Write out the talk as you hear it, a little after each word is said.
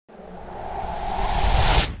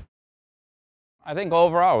I think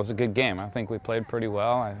overall it was a good game. I think we played pretty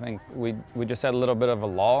well. I think we just had a little bit of a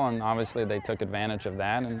lull, and obviously they took advantage of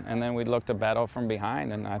that, and then we looked to battle from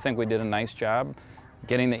behind, and I think we did a nice job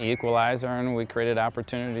getting the equalizer, and we created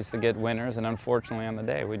opportunities to get winners, and unfortunately on the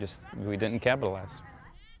day we didn't capitalize.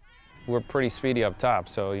 We're pretty speedy up top,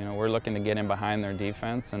 so we're looking to get in behind their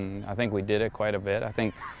defense, and I think we did it quite a bit. I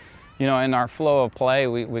think in our flow of play,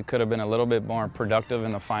 we could have been a little bit more productive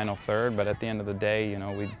in the final third, but at the end of the day,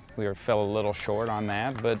 we fell a little short on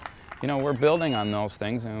that. But we're building on those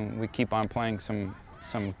things, and we keep on playing some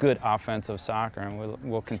good offensive soccer, and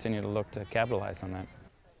we'll continue to look to capitalize on that.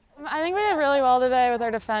 I think we did really well today with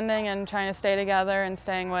our defending and trying to stay together and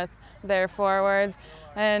staying with their forwards.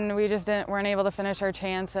 And we just weren't able to finish our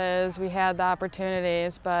chances. We had the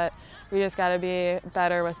opportunities, but we just got to be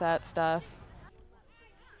better with that stuff.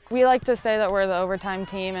 We like to say that we're the overtime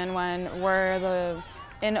team, and when we're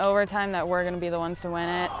in overtime that we're going to be the ones to win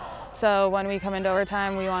it. So when we come into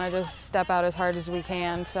overtime, we want to just step out as hard as we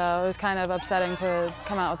can. So it was kind of upsetting to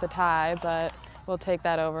come out with a tie, but we'll take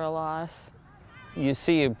that over a loss. You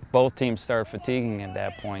see both teams start fatiguing at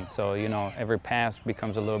that point, so every pass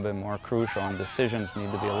becomes a little bit more crucial, and decisions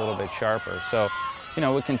need to be a little bit sharper. So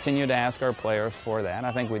we continue to ask our players for that.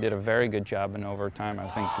 I think we did a very good job in overtime. I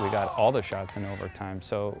think we got all the shots in overtime,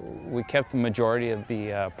 so we kept the majority of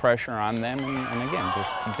the pressure on them, and again,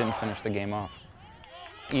 just didn't finish the game off.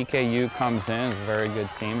 EKU comes in as a very good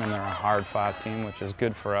team, and they're a hard-fought team, which is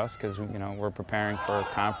good for us because we're preparing for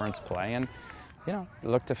conference play, and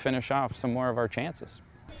look to finish off some more of our chances.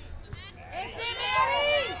 It's in,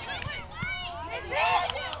 Manny! It's in!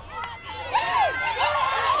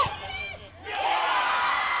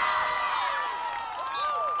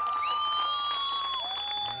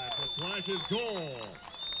 That's a Flash's goal.